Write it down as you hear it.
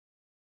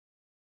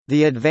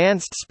The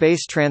Advanced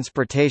Space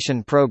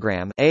Transportation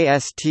Program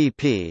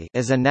 (ASTP)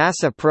 is a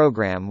NASA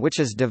program which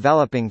is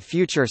developing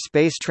future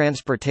space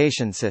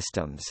transportation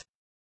systems.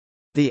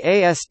 The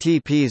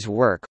ASTP's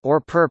work,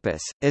 or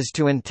purpose, is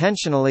to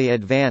intentionally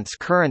advance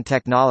current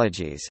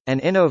technologies,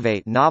 and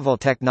innovate novel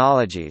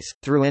technologies,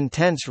 through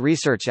intense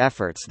research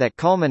efforts that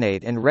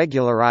culminate in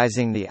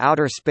regularizing the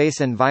outer space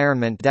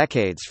environment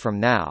decades from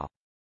now.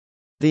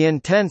 The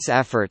intense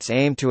efforts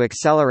aim to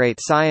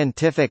accelerate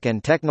scientific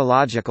and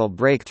technological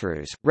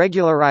breakthroughs.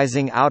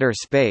 Regularizing outer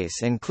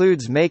space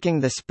includes making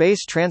the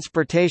space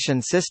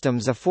transportation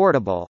systems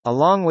affordable,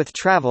 along with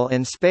travel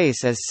in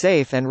space as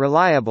safe and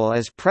reliable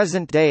as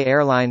present-day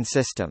airline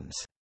systems.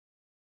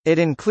 It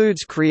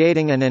includes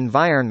creating an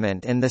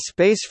environment in the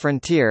space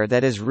frontier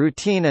that is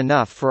routine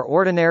enough for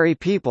ordinary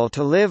people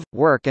to live,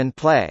 work and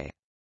play.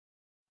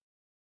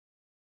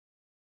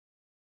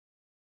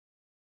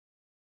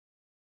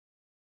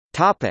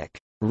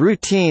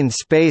 Routine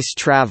space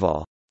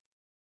travel.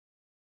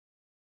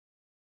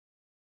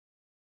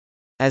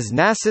 As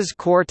NASA's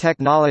core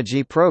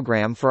technology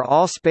program for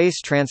all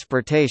space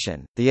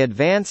transportation, the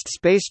Advanced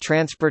Space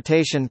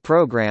Transportation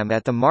Program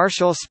at the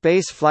Marshall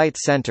Space Flight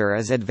Center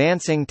is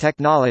advancing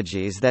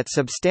technologies that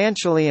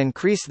substantially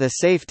increase the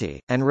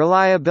safety and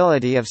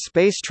reliability of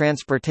space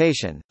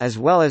transportation, as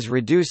well as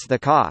reduce the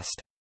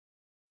cost.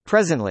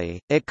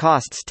 Presently, it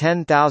costs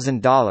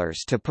 $10,000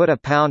 to put a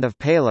pound of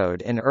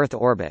payload in Earth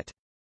orbit.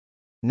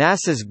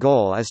 NASA's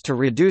goal is to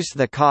reduce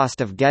the cost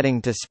of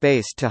getting to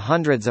space to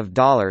hundreds of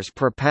dollars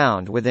per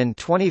pound within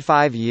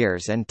 25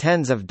 years and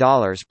tens of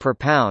dollars per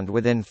pound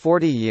within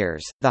 40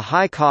 years. The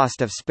high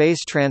cost of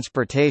space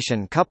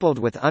transportation coupled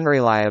with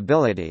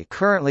unreliability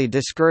currently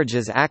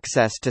discourages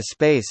access to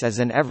space as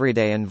an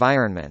everyday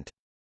environment.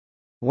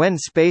 When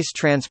space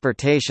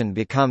transportation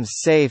becomes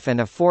safe and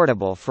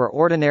affordable for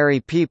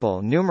ordinary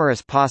people,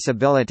 numerous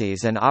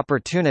possibilities and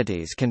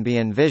opportunities can be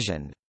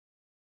envisioned.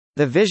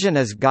 The vision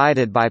is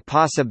guided by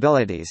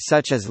possibilities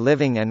such as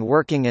living and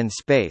working in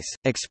space,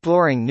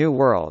 exploring new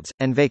worlds,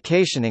 and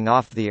vacationing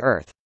off the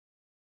Earth.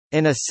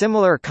 In a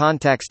similar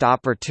context,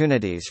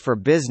 opportunities for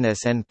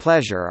business and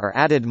pleasure are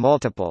added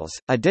multiples.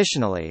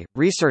 Additionally,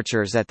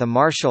 researchers at the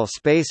Marshall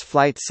Space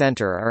Flight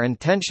Center are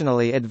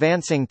intentionally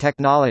advancing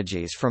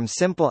technologies from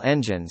simple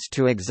engines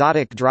to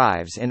exotic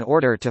drives in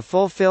order to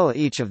fulfill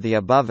each of the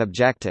above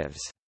objectives.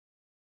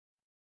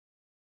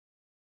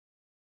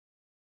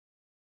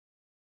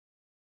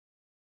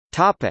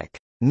 Topic: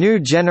 New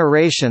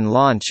generation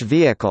launch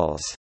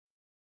vehicles.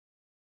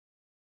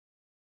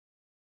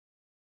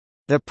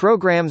 The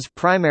program's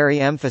primary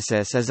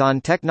emphasis is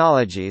on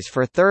technologies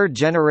for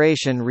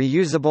third-generation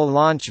reusable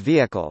launch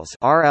vehicles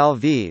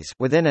 (RLVs)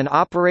 within an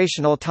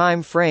operational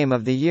time frame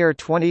of the year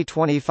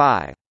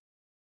 2025.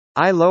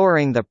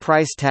 Lowering the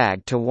price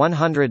tag to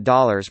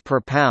 $100 per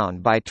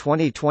pound by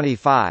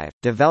 2025.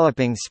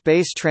 Developing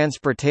space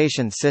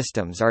transportation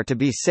systems are to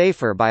be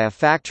safer by a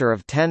factor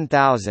of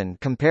 10,000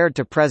 compared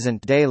to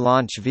present-day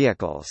launch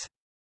vehicles.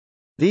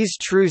 These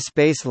true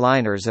space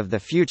liners of the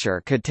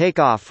future could take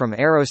off from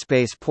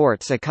aerospace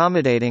ports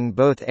accommodating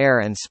both air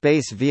and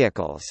space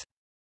vehicles.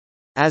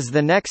 As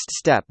the next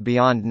step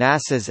beyond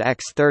NASA's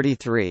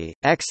X-33,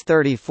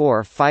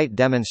 X-34 flight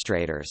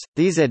demonstrators,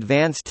 these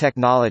advanced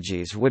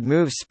technologies would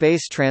move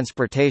space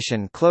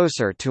transportation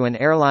closer to an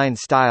airline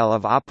style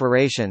of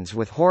operations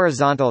with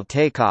horizontal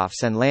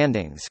takeoffs and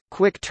landings,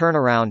 quick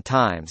turnaround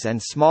times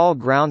and small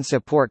ground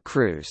support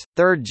crews.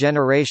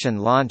 Third-generation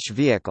launch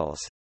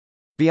vehicles,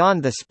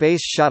 beyond the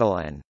Space Shuttle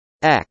and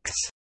X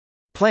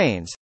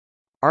planes,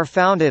 are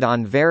founded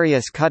on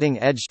various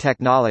cutting-edge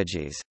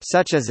technologies,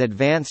 such as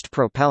advanced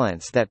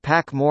propellants that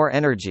pack more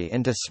energy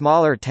into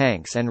smaller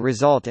tanks and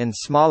result in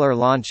smaller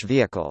launch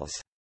vehicles.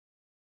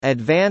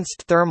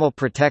 Advanced thermal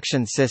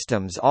protection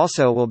systems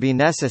also will be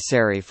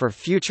necessary for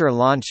future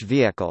launch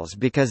vehicles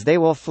because they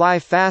will fly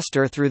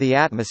faster through the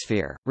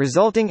atmosphere,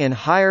 resulting in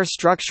higher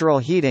structural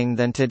heating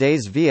than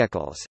today's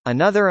vehicles.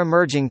 Another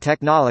emerging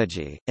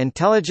technology,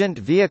 intelligent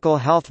vehicle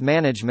health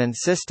management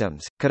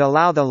systems, could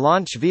allow the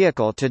launch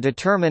vehicle to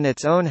determine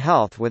its own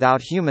health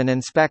without human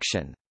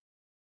inspection.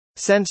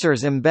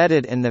 Sensors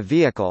embedded in the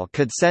vehicle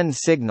could send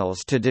signals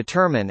to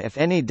determine if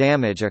any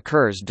damage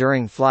occurs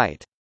during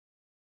flight.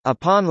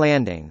 Upon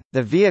landing,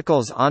 the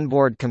vehicle's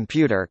onboard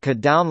computer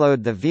could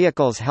download the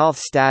vehicle's health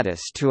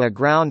status to a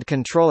ground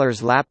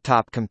controller's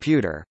laptop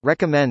computer,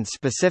 recommend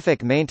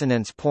specific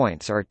maintenance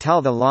points or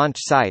tell the launch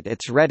site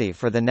it's ready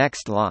for the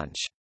next launch.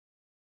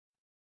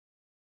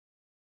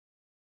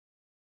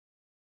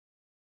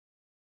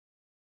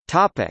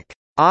 Topic: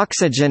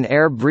 Oxygen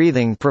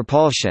air-breathing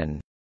propulsion.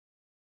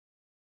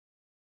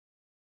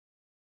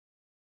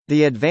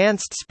 The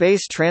Advanced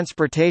Space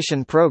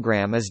Transportation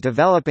Program is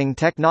developing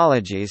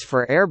technologies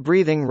for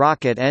air-breathing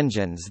rocket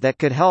engines that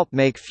could help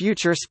make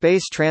future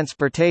space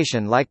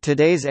transportation like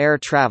today's air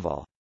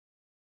travel.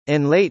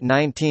 In late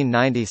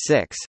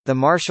 1996, the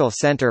Marshall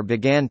Center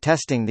began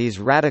testing these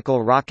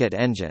radical rocket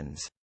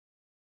engines.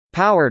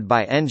 Powered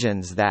by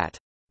engines that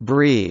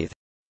breathe,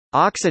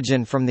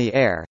 Oxygen from the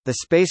air, the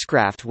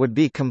spacecraft would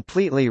be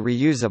completely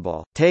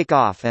reusable, take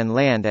off and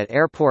land at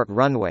airport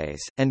runways,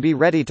 and be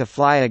ready to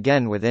fly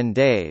again within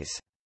days.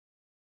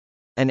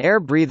 An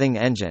air-breathing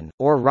engine,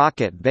 or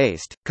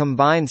rocket-based,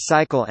 combined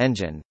cycle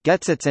engine,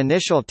 gets its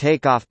initial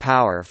takeoff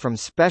power from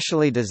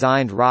specially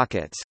designed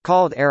rockets,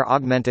 called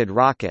air-augmented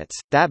rockets,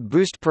 that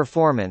boost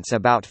performance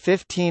about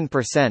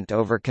 15%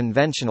 over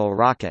conventional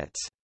rockets.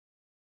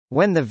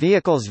 When the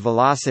vehicle's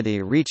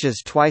velocity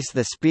reaches twice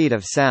the speed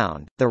of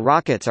sound, the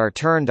rockets are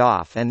turned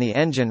off and the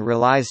engine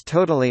relies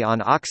totally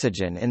on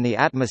oxygen in the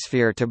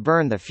atmosphere to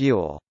burn the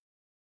fuel.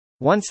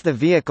 Once the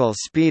vehicle's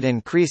speed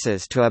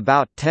increases to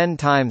about 10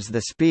 times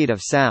the speed of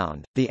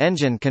sound, the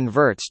engine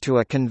converts to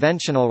a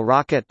conventional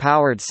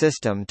rocket-powered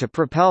system to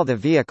propel the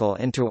vehicle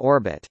into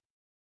orbit.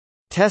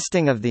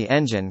 Testing of the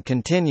engine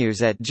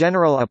continues at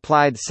General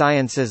Applied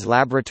Sciences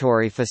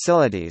Laboratory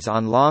facilities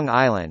on Long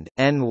Island,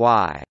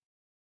 NY.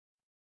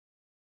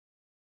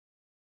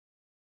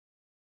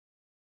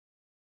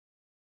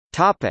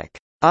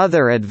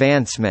 Other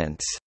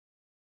advancements.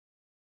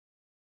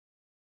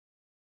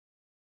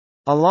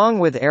 Along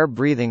with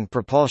air-breathing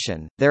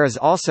propulsion, there is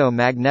also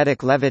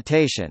magnetic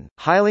levitation,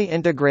 highly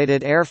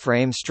integrated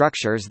airframe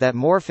structures that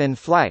morph in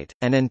flight,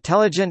 and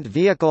intelligent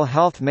vehicle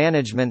health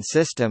management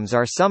systems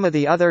are some of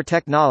the other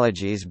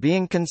technologies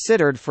being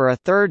considered for a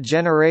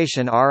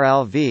third-generation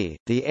RLV.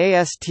 The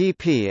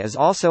ASTP is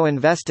also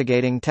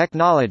investigating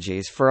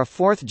technologies for a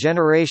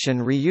fourth-generation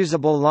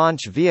reusable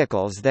launch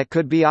vehicles that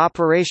could be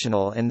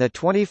operational in the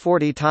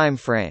 2040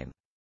 timeframe.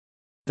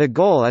 The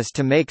goal is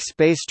to make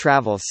space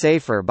travel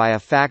safer by a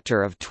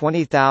factor of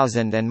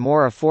 20,000 and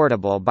more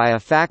affordable by a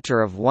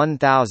factor of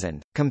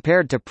 1,000,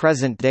 compared to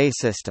present-day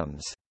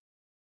systems.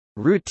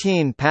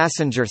 Routine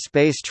passenger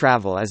space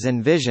travel is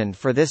envisioned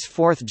for this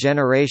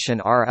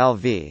fourth-generation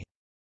RLV.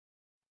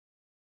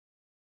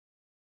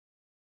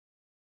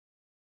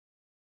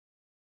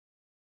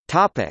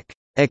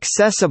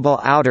 Accessible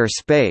outer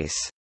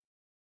space.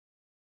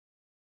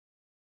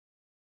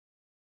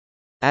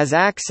 As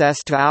access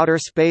to outer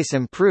space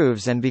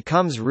improves and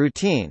becomes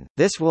routine,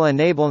 this will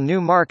enable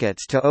new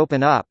markets to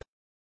open up.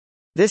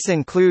 This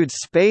includes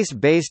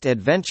space-based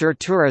adventure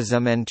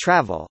tourism and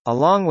travel,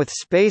 along with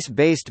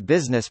space-based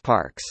business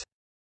parks.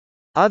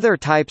 Other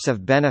types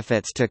of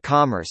benefits to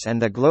commerce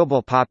and the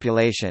global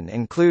population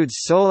includes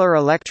solar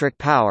electric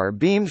power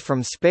beamed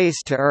from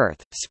space to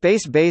Earth,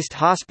 space-based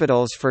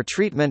hospitals for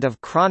treatment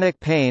of chronic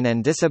pain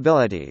and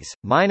disabilities,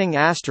 mining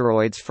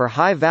asteroids for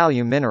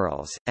high-value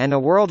minerals, and a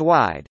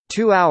worldwide,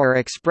 2-hour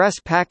express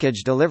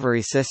package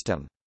delivery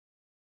system.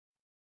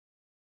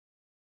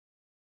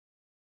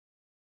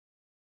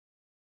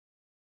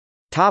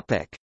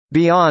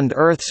 Beyond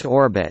Earth's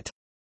orbit.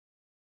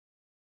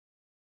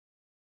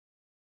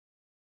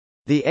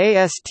 The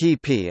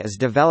ASTP is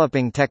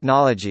developing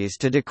technologies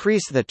to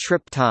decrease the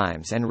trip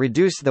times and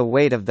reduce the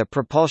weight of the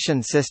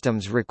propulsion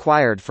systems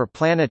required for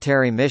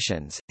planetary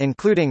missions,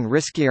 including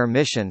riskier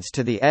missions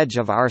to the edge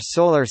of our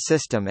solar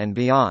system and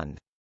beyond.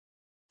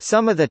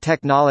 Some of the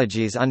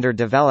technologies under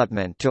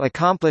development to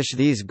accomplish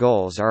these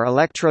goals are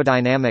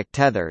electrodynamic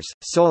tethers,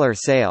 solar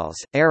sails,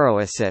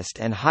 aeroassist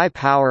and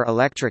high-power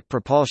electric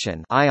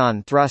propulsion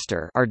ion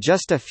thruster are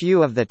just a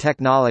few of the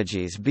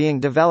technologies being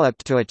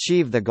developed to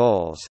achieve the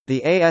goals.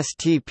 The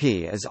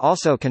ASTP is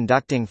also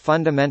conducting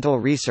fundamental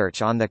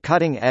research on the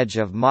cutting edge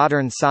of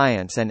modern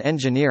science and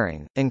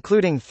engineering,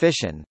 including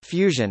fission,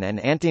 fusion and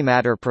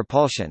antimatter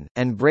propulsion,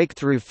 and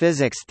breakthrough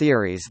physics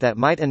theories that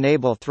might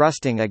enable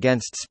thrusting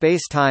against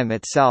space-time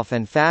itself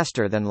and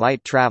faster than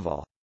light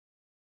travel.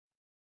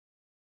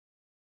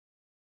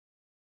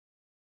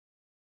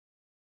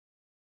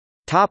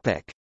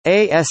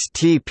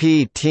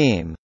 ASTP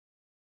team.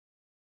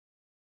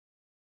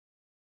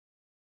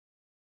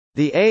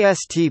 The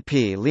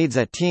ASTP leads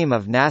a team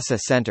of NASA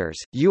centers,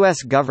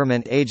 U.S.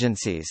 government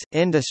agencies,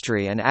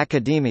 industry and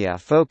academia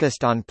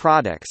focused on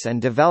products and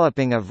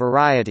developing a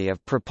variety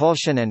of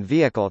propulsion and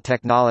vehicle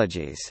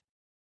technologies.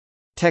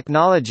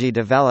 Technology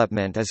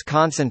development is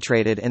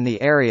concentrated in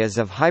the areas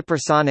of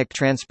hypersonic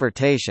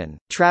transportation,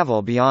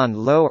 travel beyond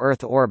low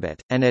Earth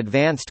orbit, and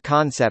advanced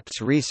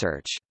concepts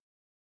research.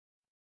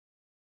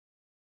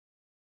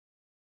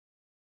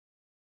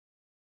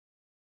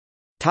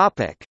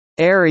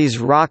 Ares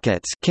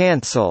rockets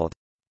cancelled.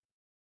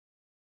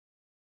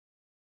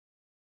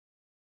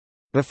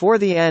 Before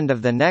the end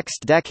of the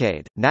next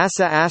decade,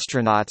 NASA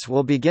astronauts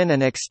will begin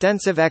an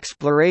extensive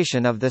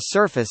exploration of the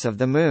surface of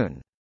the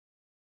Moon.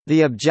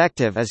 The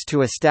objective is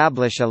to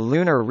establish a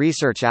lunar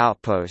research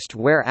outpost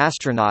where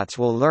astronauts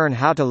will learn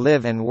how to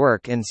live and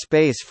work in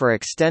space for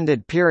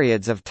extended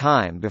periods of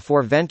time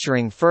before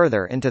venturing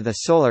further into the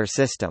Solar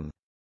System.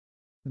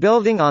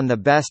 Building on the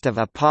best of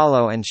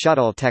Apollo and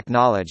Shuttle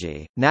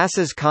technology,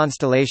 NASA's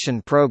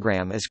Constellation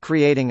program is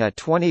creating a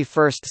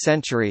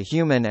 21st-century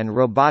human and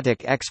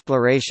robotic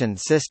exploration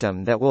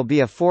system that will be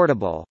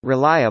affordable,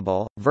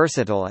 reliable,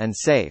 versatile and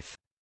safe.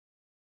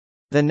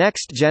 The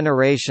next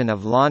generation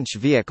of launch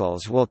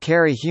vehicles will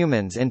carry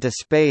humans into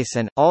space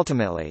and,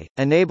 ultimately,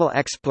 enable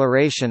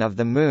exploration of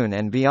the Moon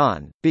and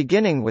beyond,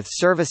 beginning with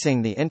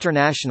servicing the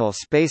International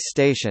Space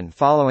Station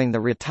following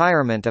the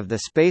retirement of the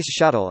Space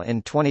Shuttle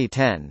in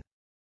 2010.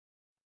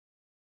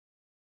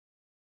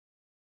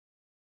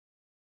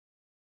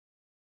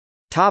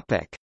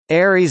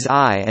 Ares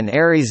I and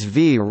Ares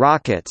V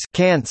rockets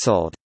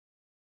cancelled.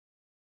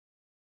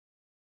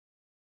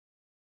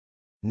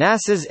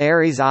 NASA's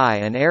Ares I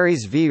and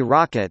Ares V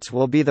rockets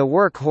will be the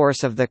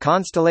workhorse of the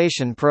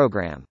Constellation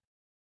program.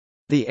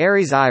 The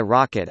Ares I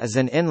rocket is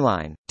an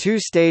inline,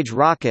 two-stage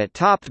rocket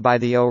topped by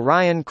the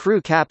Orion crew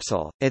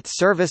capsule, its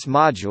service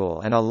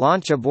module and a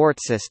launch abort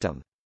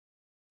system.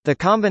 The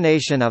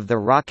combination of the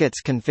rocket's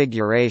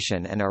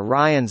configuration and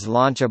Orion's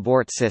launch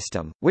abort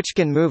system, which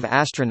can move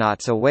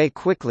astronauts away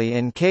quickly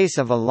in case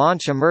of a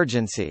launch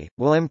emergency,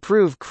 will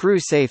improve crew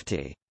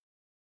safety.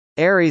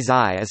 Ares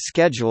I is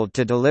scheduled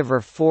to deliver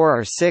 4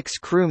 or 6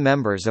 crew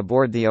members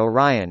aboard the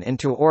Orion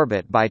into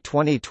orbit by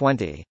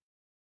 2020.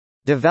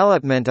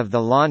 Development of the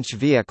launch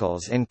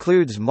vehicles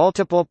includes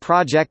multiple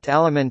project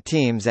element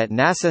teams at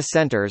NASA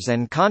centers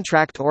and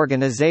contract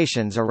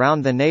organizations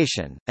around the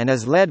nation, and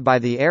is led by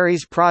the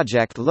Ares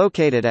project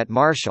located at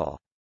Marshall.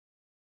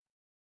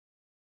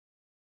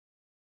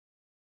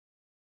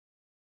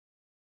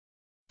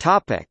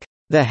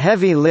 The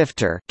Heavy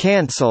Lifter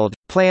cancelled,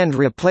 planned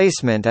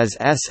replacement is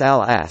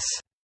SLS.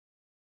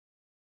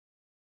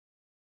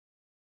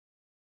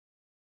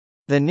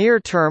 The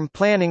near-term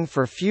planning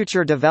for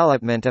future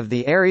development of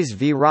the Ares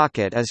V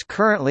rocket is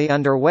currently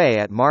underway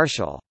at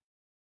Marshall.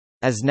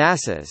 As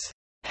NASA's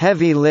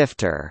Heavy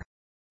Lifter,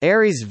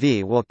 Ares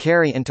V will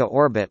carry into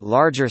orbit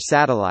larger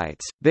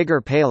satellites,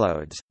 bigger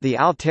payloads, the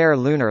Altair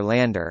lunar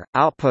lander,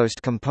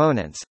 outpost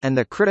components, and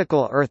the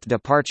critical Earth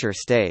departure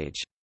stage.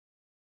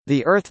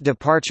 The Earth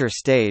departure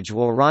stage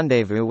will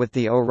rendezvous with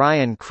the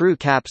Orion crew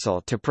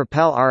capsule to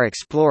propel our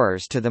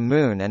explorers to the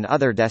Moon and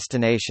other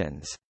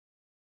destinations.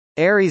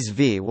 Ares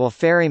V will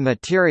ferry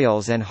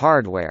materials and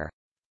hardware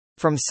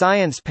from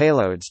science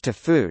payloads to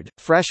food,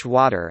 fresh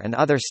water and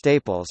other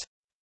staples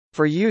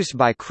for use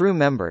by crew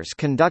members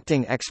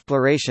conducting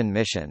exploration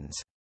missions.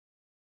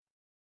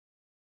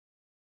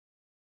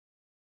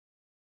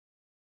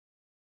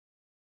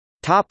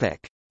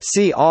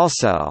 See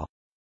also: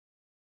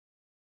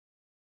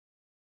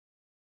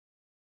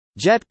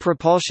 Jet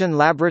Propulsion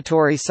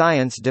Laboratory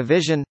Science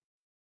Division,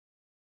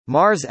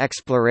 Mars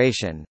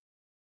exploration,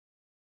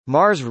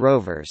 Mars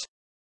rovers,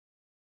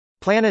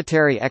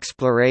 planetary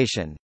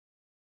exploration,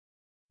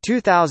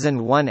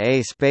 2001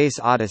 A Space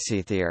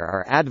Odyssey. There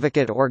are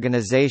advocate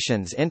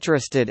organizations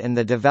interested in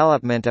the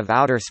development of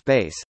outer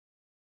space: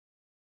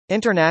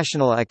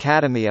 International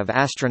Academy of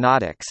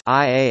Astronautics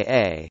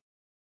 (IAA),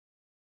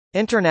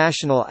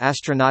 International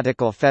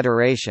Astronautical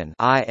Federation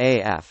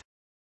 (IAF),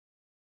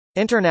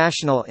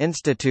 International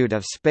Institute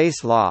of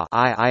Space Law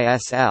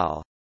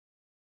 (IISL),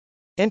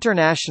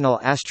 International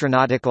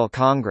Astronautical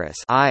Congress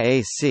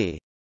 (IAC),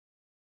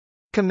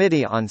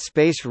 Committee on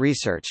Space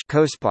Research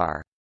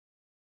 (COSPAR).